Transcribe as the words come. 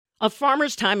A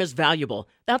farmer's time is valuable.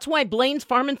 That's why Blaine's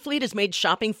Farm and Fleet has made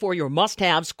shopping for your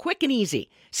must-haves quick and easy.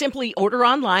 Simply order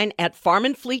online at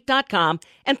farmandfleet.com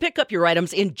and pick up your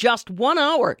items in just 1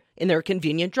 hour in their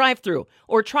convenient drive-thru.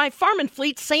 Or try Farm and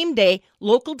Fleet's same-day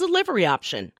local delivery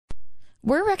option.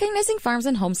 We're recognizing farms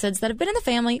and homesteads that have been in the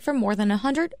family for more than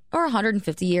 100 or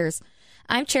 150 years.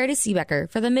 I'm Charity Seebecker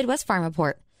for the Midwest Farm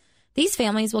Report. These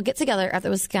families will get together at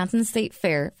the Wisconsin State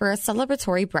Fair for a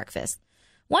celebratory breakfast.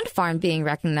 One farm being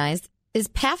recognized is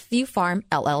Pathview Farm,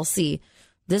 LLC.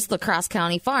 This La Crosse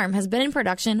County farm has been in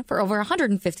production for over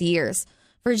 150 years.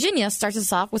 Virginia starts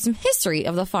us off with some history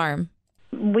of the farm.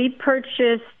 We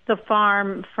purchased the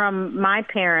farm from my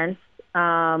parents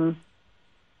February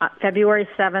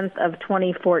 7th of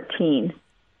 2014.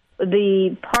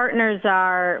 The partners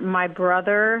are my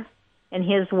brother and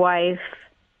his wife,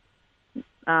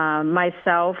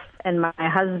 myself and my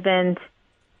husband,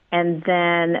 and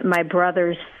then my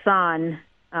brother's son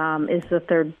is the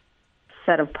third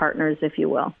set of partners, if you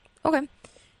will. Okay.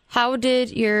 How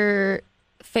did your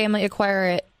family acquire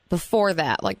it before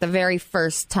that, like the very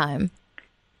first time?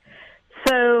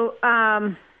 So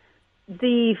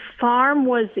the farm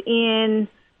was in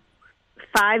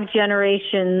 6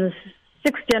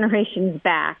 generations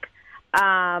back.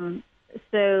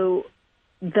 So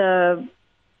the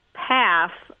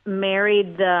Path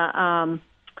married the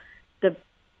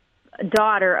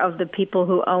daughter of the people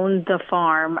who owned the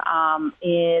farm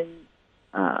in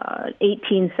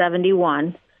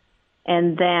 1871,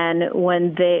 and then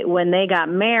when they got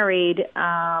married,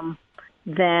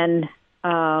 then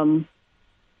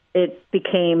it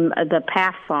became the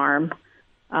Path Farm,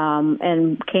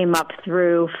 and came up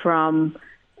through from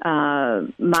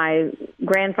my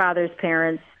grandfather's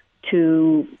parents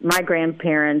to my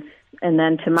grandparents, and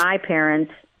then to my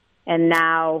parents, and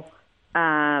now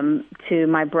to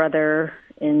my brother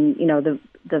and the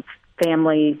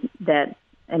family that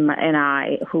and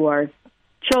I, who are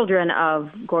children of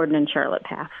Gordon and Charlotte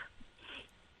Path.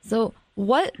 So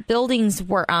what buildings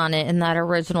were on it in that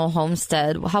original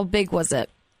homestead? How big was it?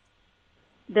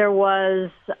 There was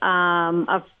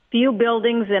a few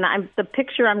buildings, and the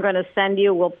picture I'm going to send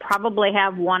you will probably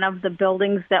have one of the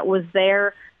buildings that was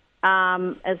there,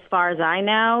 as far as I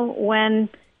know, when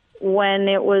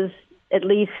it was at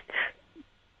least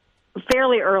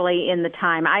fairly early in the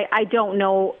time. I don't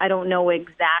know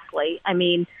exactly. I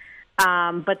mean,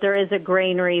 but there is a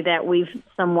granary that we've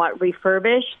somewhat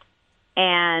refurbished,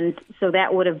 and so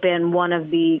that would have been one of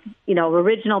the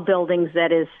original buildings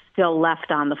that is still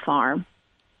left on the farm.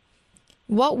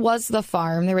 What was the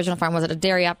farm, the original farm? Was it a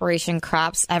dairy operation,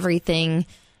 crops, everything?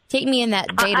 Take me in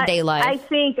that day-to-day life. I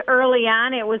think early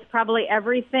on it was probably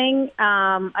everything.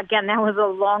 Again, that was a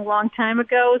long, long time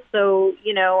ago. So,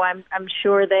 I'm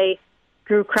sure they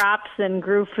grew crops and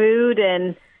grew food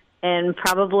and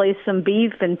probably some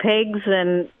beef and pigs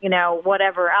and,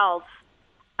 whatever else.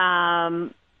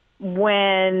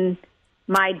 When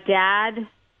my dad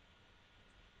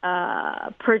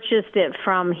purchased it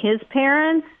from his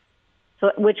parents,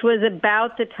 which was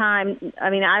about the time,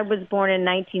 I was born in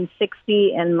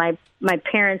 1960, and my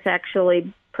parents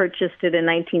actually purchased it in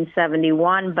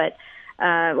 1971. But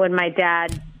when my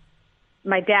dad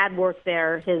worked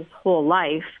there his whole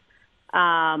life,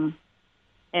 and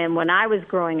when I was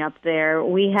growing up there,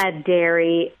 we had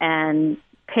dairy and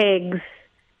pigs,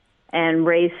 and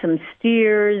raised some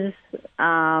steers,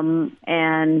 and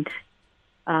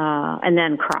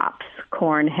then crops,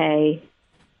 corn, hay.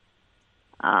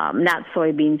 Not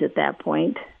soybeans at that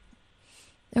point.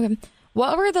 Okay.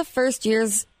 What were the first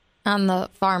years on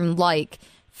the farm like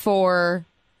for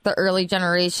the early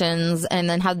generations, and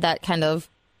then how did that kind of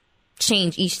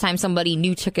change each time somebody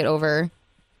new took it over?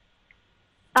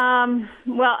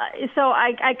 Well, so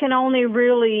I can only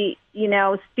really,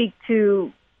 speak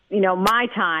to, my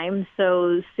time,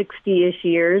 so 60-ish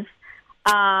years.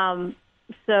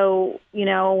 So,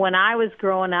 when I was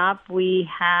growing up, we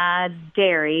had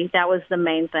dairy. That was the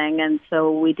main thing. And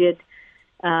so we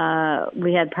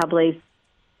had probably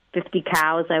 50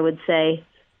 cows, I would say.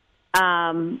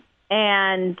 And,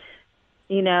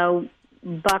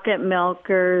 bucket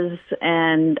milkers.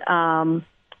 And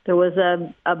there was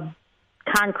a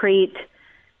concrete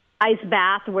ice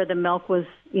bath where the milk was,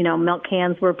 milk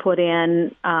cans were put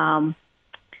in.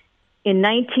 In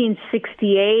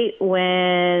 1968,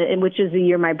 which is the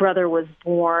year my brother was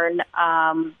born,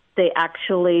 they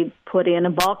actually put in a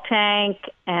bulk tank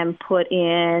and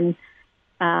redid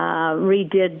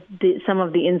some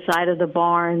of the inside of the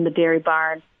barn, the dairy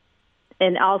barn,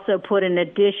 and also put an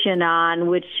addition on,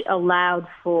 which allowed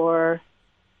for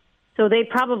So they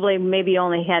probably maybe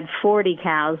only had 40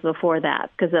 cows before that,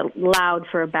 because it allowed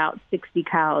for about 60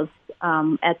 cows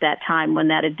at that time when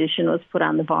that addition was put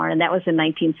on the barn, and that was in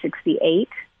 1968.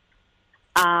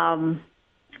 And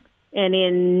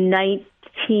in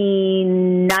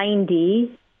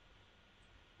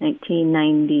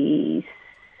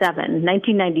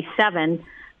 1997,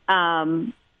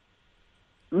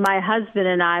 my husband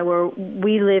and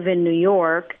we live in New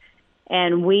York,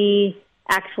 and we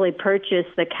actually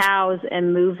purchased the cows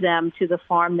and moved them to the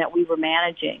farm that we were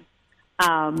managing.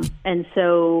 And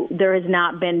so there has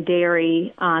not been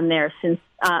dairy on there since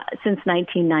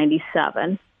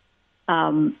 1997.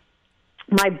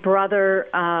 My brother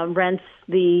rents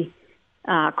the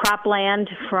cropland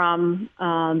from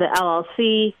the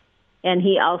LLC, and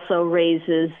he also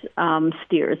raises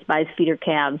steers, buys feeder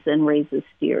calves and raises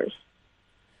steers.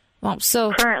 Well,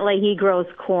 so currently he grows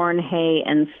corn, hay,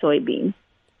 and soybean.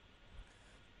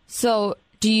 So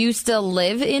do you still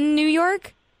live in New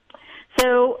York?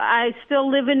 So I still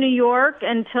live in New York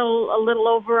until a little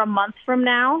over a month from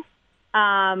now.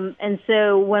 And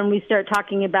so when we start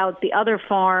talking about the other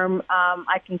farm,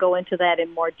 I can go into that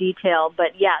in more detail.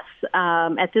 But yes,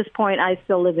 at this point, I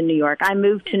still live in New York. I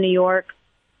moved to New York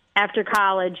after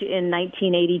college in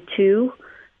 1982,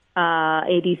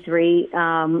 83,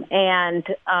 and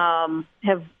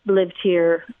have lived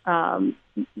here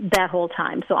that whole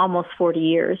time, so almost 40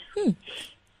 years. Do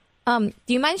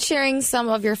you mind sharing some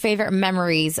of your favorite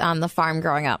memories on the farm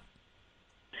growing up?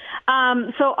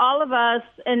 So all of us,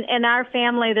 in our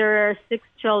family, there are 6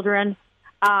 children.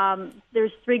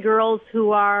 There's 3 girls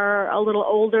who are a little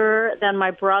older than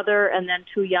my brother, and then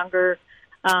 2 younger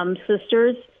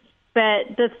sisters.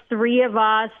 But the 3 of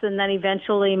us, and then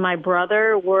eventually my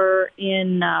brother, were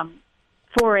in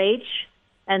 4-H.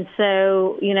 And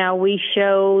so, we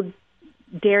showed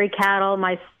dairy cattle.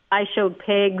 I showed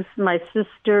pigs. My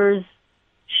sisters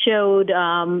showed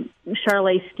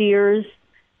Charolais steers.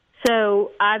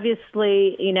 So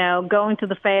obviously, going to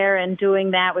the fair and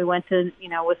doing that, we went to,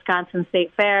 Wisconsin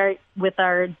State Fair with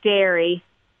our dairy.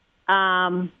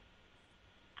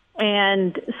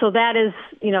 And so that is,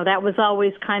 that was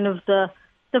always kind of the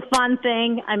fun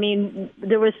thing. I mean,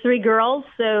 there was 3 girls,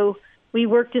 so we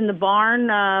worked in the barn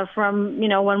from,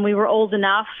 when we were old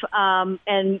enough,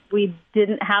 and we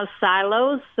didn't have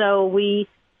silos, so we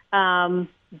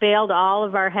baled all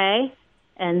of our hay.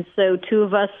 And so 2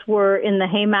 of us were in the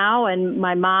haymow, and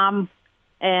my mom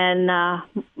and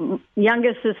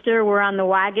youngest sister were on the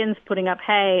wagons putting up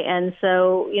hay. And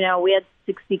so, we had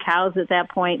 60 cows at that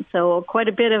point, so quite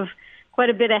a bit of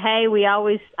hay.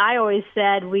 I always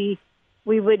said we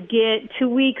would get 2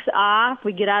 weeks off.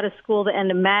 We get out of school the end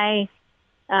of May,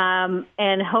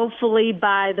 and hopefully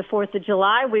by the 4th of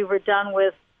July we were done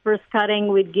with first cutting.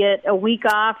 We'd get a week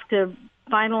off to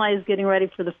finalize getting ready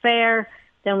for the fair.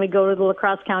 Then we go to the La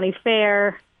Crosse County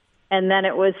Fair, and then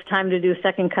it was time to do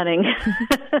second cutting,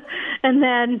 and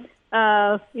then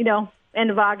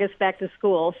end of August back to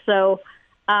school. So.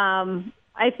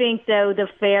 I think, though, the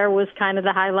fair was kind of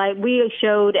the highlight. We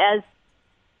showed, as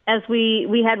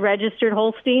we had registered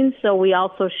Holsteins, so we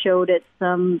also showed at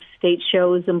some state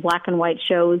shows and black and white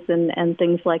shows and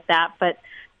things like that. But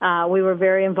we were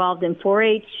very involved in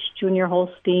 4-H, Junior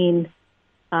Holstein,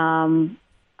 FFA.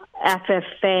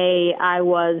 I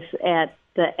was at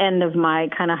the end of my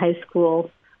kind of high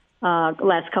school,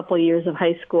 last couple of years of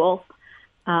high school.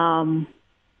 So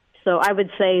I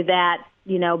would say that,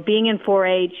 being in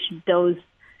 4-H,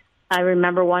 I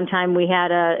remember one time we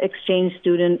had a exchange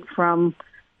student from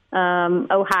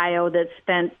Ohio that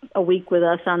spent a week with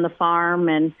us on the farm,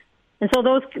 and so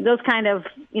those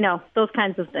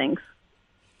kinds of things.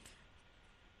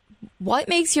 What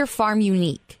makes your farm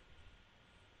unique?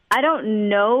 I don't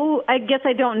know. I guess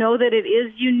I don't know that it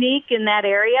is unique in that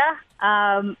area.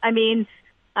 And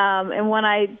when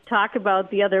I talk about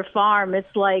the other farm,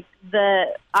 it's like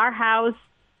our house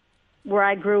where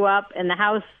I grew up and the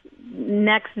house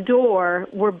next door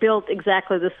were built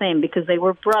exactly the same because they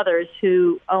were brothers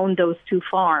who owned those 2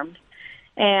 farms.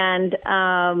 And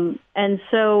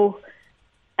so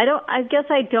I guess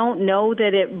I don't know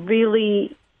that it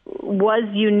really was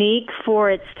unique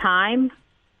for its time.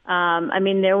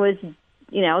 There was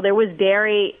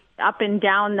dairy up and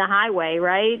down the highway,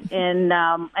 right? And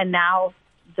now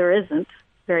there isn't,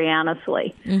 very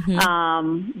honestly. Mm-hmm.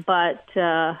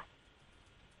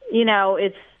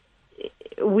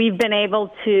 We've been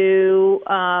able to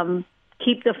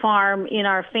keep the farm in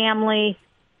our family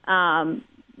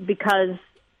because,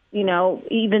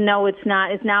 even though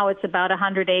it's about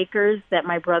 100 acres that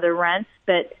my brother rents,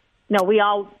 but no, we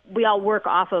all work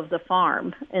off of the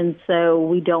farm, and so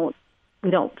we don't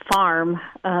farm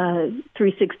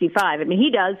 365. I mean,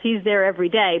 he does. He's there every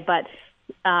day, but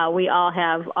we all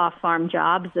have off-farm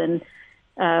jobs, and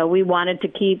we wanted to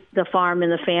keep the farm in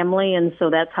the family, and so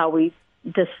that's how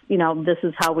this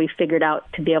is how we figured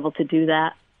out to be able to do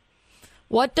that.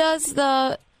 What does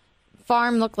the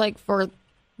farm look like for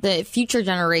the future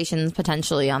generations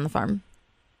potentially on the farm?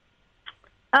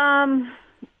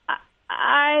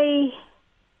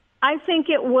 I think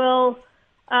it will.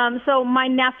 So my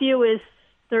nephew is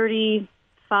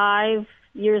 35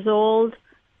 years old.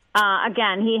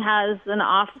 Again, he has an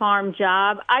off-farm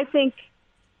job. I think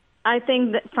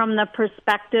that from the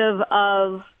perspective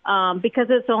of, because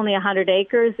it's only 100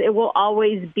 acres, it will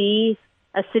always be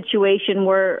a situation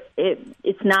where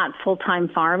it's not full-time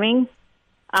farming.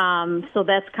 So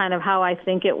that's kind of how I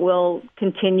think it will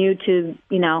continue to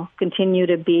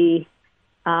be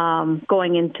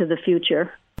going into the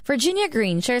future. Virginia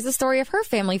Green shares the story of her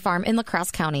family farm in La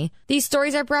Crosse County. These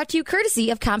stories are brought to you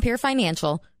courtesy of Compare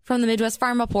Financial. From the Midwest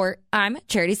Farm Report, I'm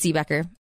Charity Seebecker.